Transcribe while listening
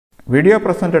Video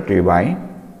presented to you by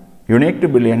Unique to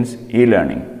Billions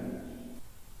e-learning.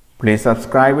 Please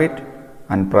subscribe it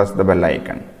and press the bell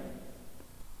icon.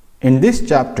 In this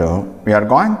chapter, we are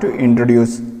going to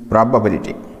introduce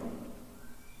probability.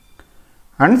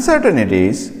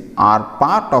 Uncertainties are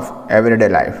part of everyday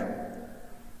life.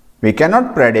 We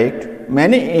cannot predict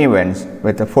many events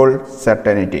with full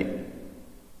certainty.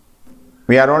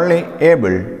 We are only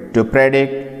able to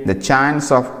predict the chance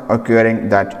of occurring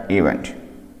that event.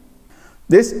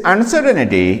 This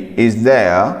uncertainty is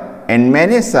there in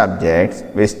many subjects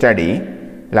we study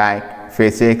like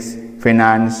physics,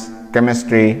 finance,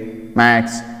 chemistry,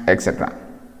 maths, etc.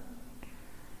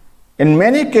 In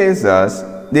many cases,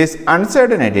 these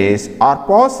uncertainties or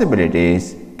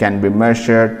possibilities can be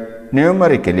measured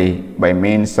numerically by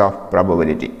means of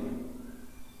probability.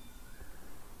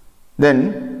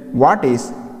 Then, what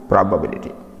is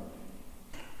probability?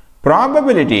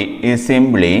 Probability is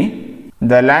simply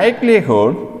the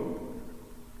likelihood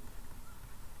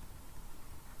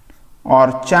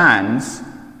or chance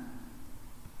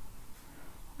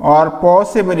or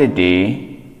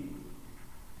possibility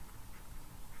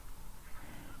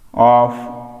of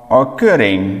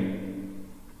occurring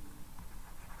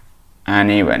an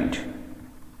event.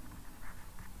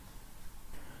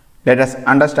 Let us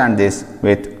understand this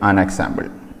with an example.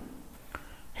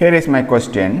 Here is my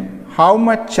question: how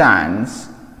much chance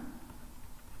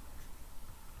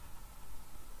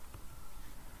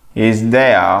is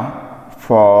there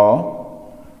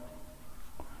for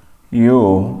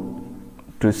you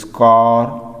to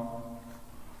score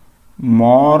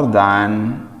more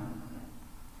than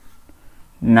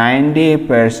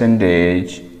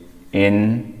 90%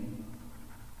 in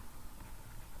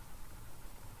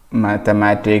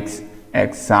mathematics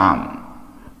exam?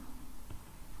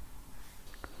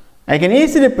 I can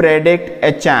easily predict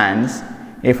a chance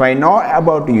if I know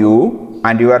about you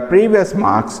and your previous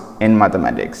marks in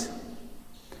mathematics.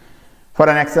 For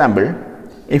an example,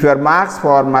 if your marks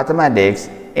for mathematics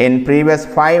in previous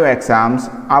 5 exams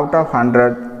out of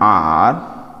 100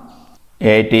 are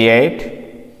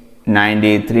 88,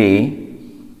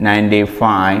 93,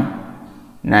 95,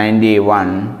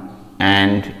 91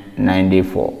 and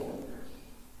 94.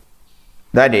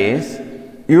 That is,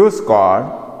 you scored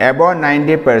above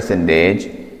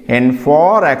 90% in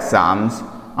 4 exams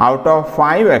out of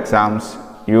 5 exams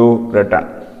you written.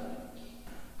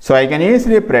 So I can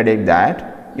easily predict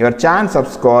that your chance of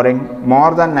scoring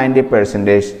more than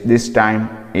 90% this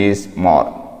time is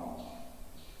more.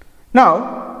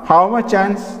 Now, how much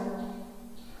chance?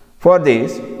 For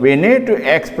this, we need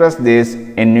to express this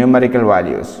in numerical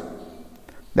values.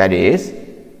 That is,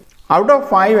 out of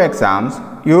 5 exams,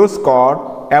 you scored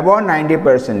above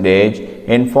 90%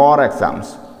 in 4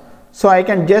 exams. So I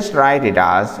can just write it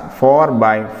as 4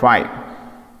 by 5.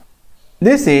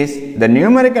 This is the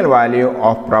numerical value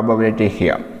of probability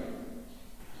here.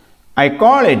 I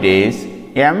call it is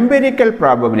empirical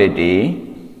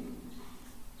probability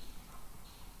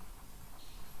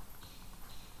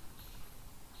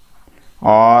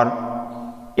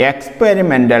or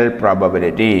experimental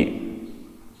probability.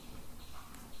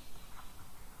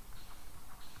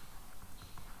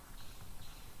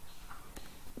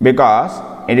 Because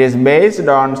it is based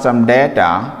on some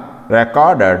data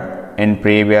recorded in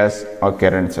previous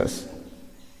occurrences.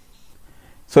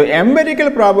 So,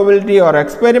 empirical probability or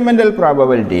experimental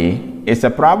probability is a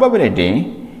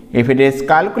probability if it is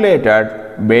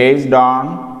calculated based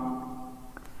on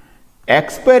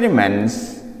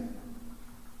experiments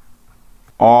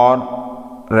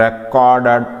or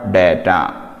recorded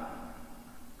data.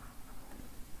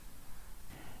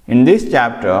 In this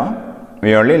chapter,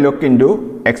 we only look into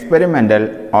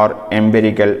experimental or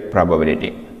empirical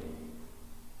probability.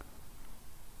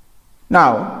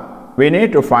 Now, we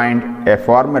need to find a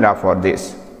formula for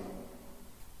this.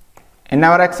 In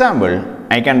our example,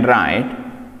 I can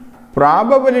write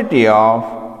probability of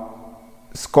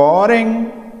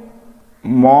scoring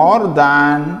more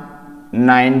than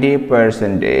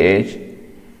 90%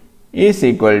 is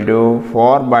equal to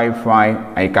 4 by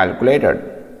 5 I calculated.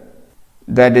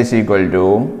 That is equal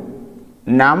to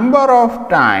number of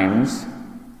times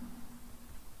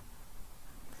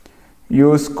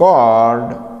you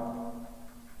scored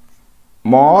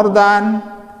more than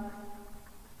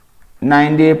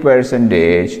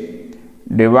 90%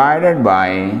 divided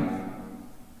by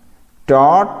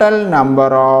total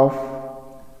number of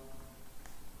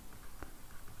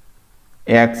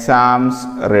exams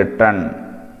written.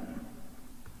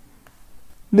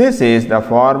 This is the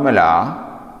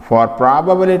formula for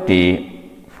probability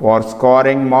for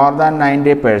scoring more than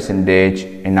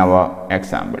 90% in our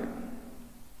example.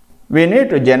 We need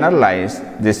to generalize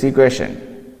this equation.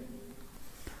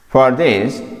 For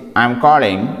this, I am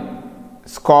calling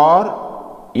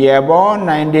score above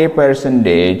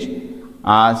 90%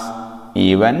 as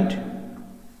event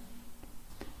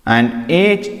and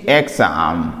each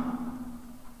exam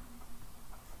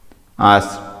as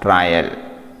trial.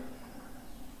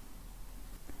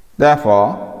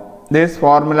 Therefore, this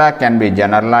formula can be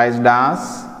generalized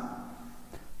as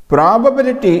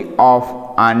probability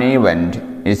of an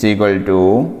event is equal to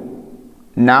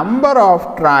number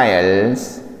of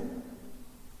trials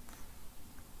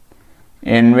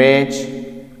in which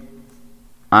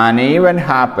an event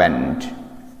happened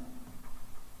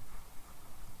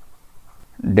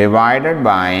divided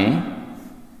by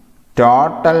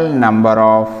total number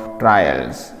of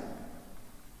trials.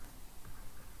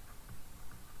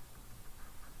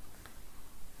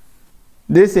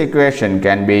 This equation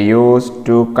can be used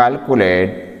to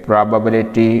calculate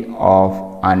probability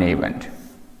of an event.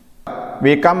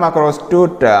 We come across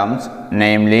two terms,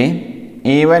 namely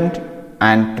event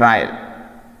and trial.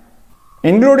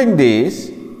 Including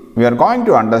these, we are going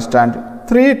to understand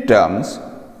three terms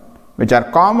which are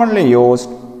commonly used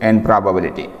in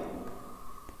probability.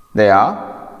 They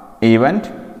are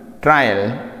event,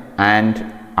 trial and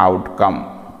outcome.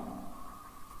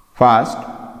 First,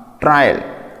 trial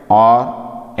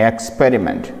or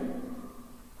experiment.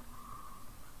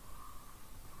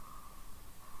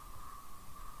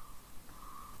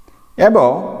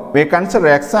 Above, we consider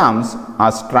exams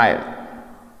as trial,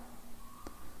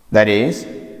 that is,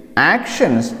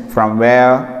 actions from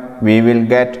where we will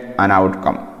get an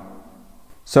outcome.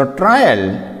 So,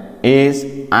 trial is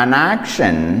an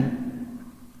action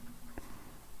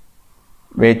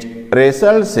which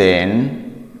results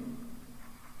in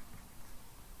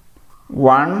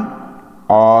one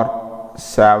or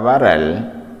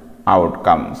several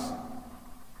outcomes.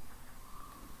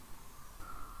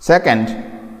 Second,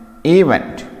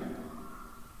 event.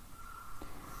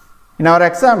 In our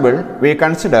example, we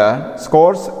consider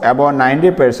scores above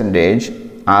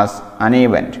 90% as an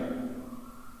event.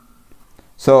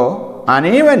 So, an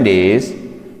event is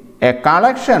a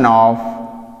collection of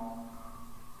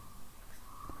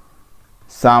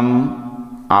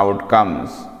some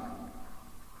outcomes.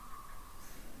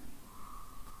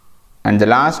 And the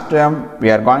last term we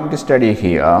are going to study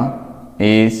here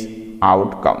is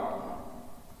outcome.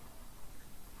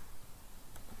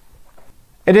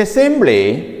 It is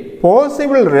simply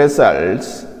possible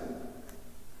results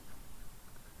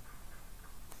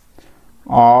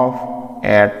of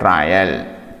a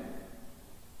trial.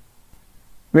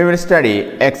 We will study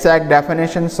exact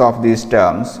definitions of these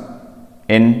terms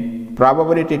in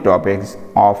probability topics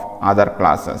of other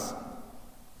classes.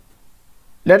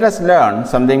 Let us learn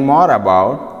something more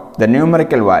about the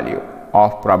numerical value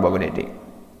of probability.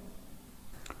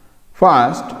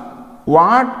 First,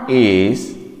 what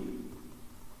is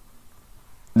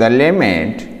the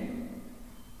limit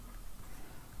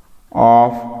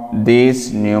of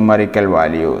these numerical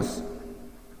values?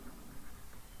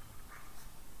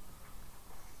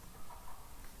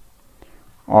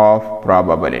 Of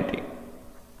probability.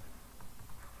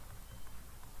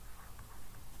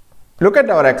 Look at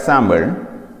our example.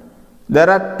 There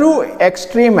are two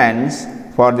extreme ends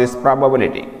for this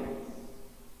probability.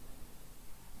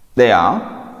 They are: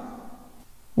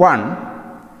 1.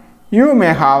 You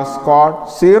may have scored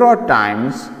 0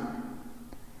 times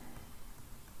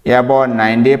about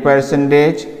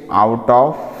 90% out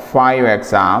of 5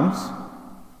 exams,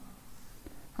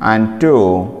 and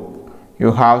 2.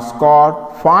 You have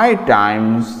scored 5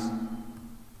 times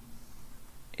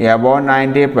about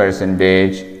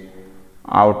 90%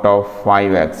 out of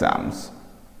 5 exams.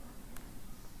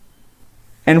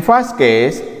 In first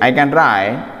case, I can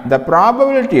write the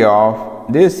probability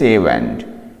of this event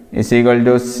is equal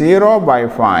to 0 by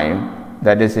 5,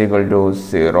 that is equal to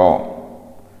 0.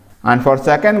 And for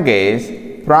second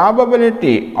case,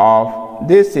 probability of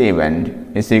this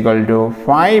event is equal to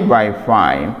 5 by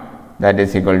 5, that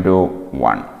is equal to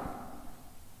 1.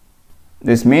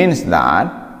 This means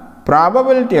that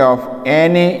probability of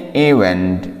any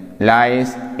event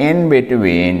lies in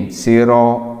between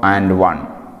 0 and 1.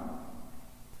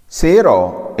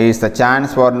 0 is the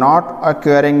chance for not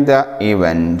occurring the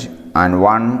event, and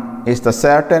 1 is the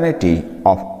certainty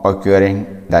of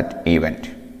occurring that event.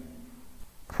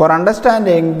 For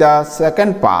understanding the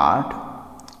second part,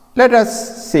 let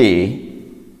us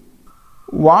see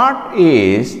what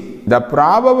is the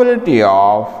probability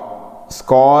of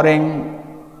scoring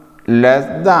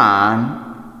less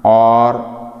than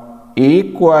or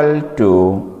equal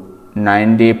to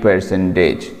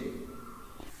 90%.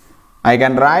 I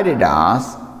can write it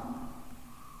as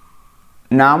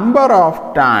number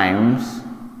of times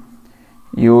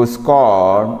you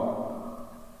scored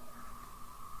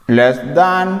less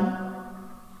than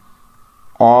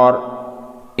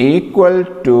or equal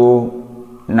to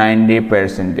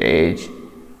 90%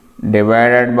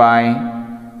 divided by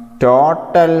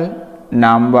total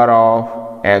number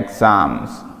of exams.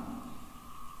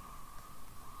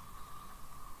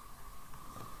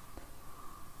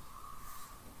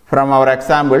 From our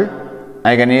example,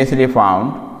 I can easily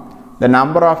found the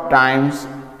number of times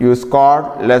you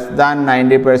scored less than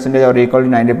 90% or equal to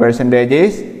 90%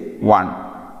 is 1.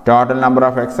 Total number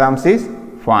of exams is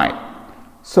 5.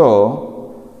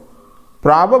 So,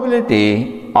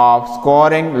 probability of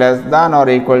scoring less than or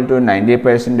equal to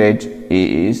 90%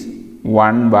 is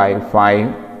 1 by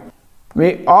 5.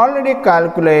 We already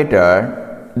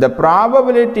calculated the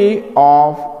probability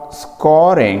of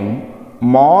scoring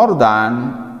more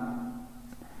than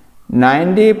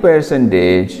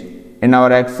 90% in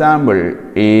our example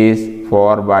is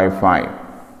 4 by 5.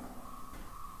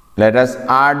 Let us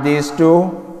add these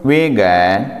two. We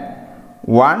get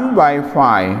 1 by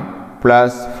 5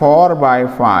 plus 4 by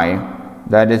 5,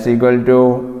 that is equal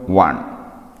to 1.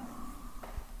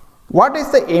 What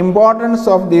is the importance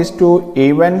of these two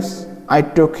events I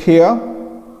took here?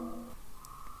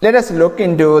 Let us look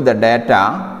into the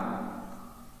data.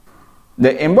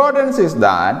 The importance is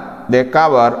that they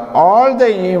cover all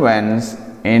the events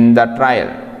in the trial.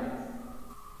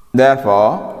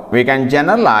 Therefore, we can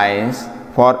generalize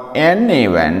for n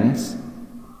events.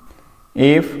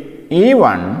 If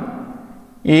E1,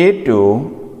 E2,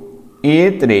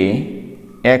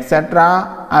 E3,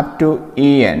 etc. up to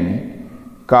En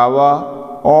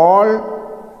cover all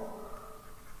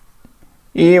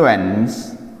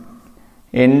events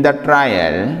in the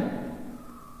trial,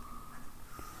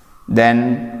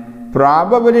 then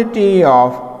probability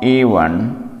of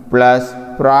E1 plus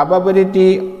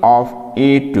probability of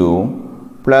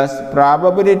E2 plus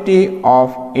probability of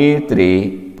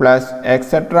E3 plus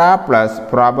etc. plus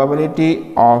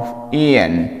probability of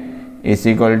En is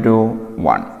equal to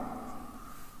 1.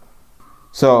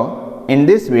 So, in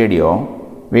this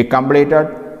video, we completed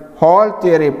whole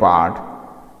theory part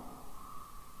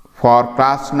for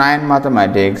class 9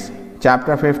 mathematics,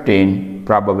 chapter 15,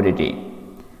 probability.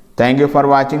 Thank you for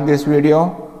watching this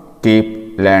video.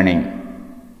 Keep learning.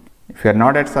 If you are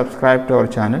not yet subscribed to our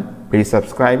channel, please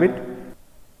subscribe it.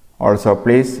 Also,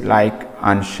 please like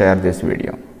and share this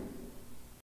video.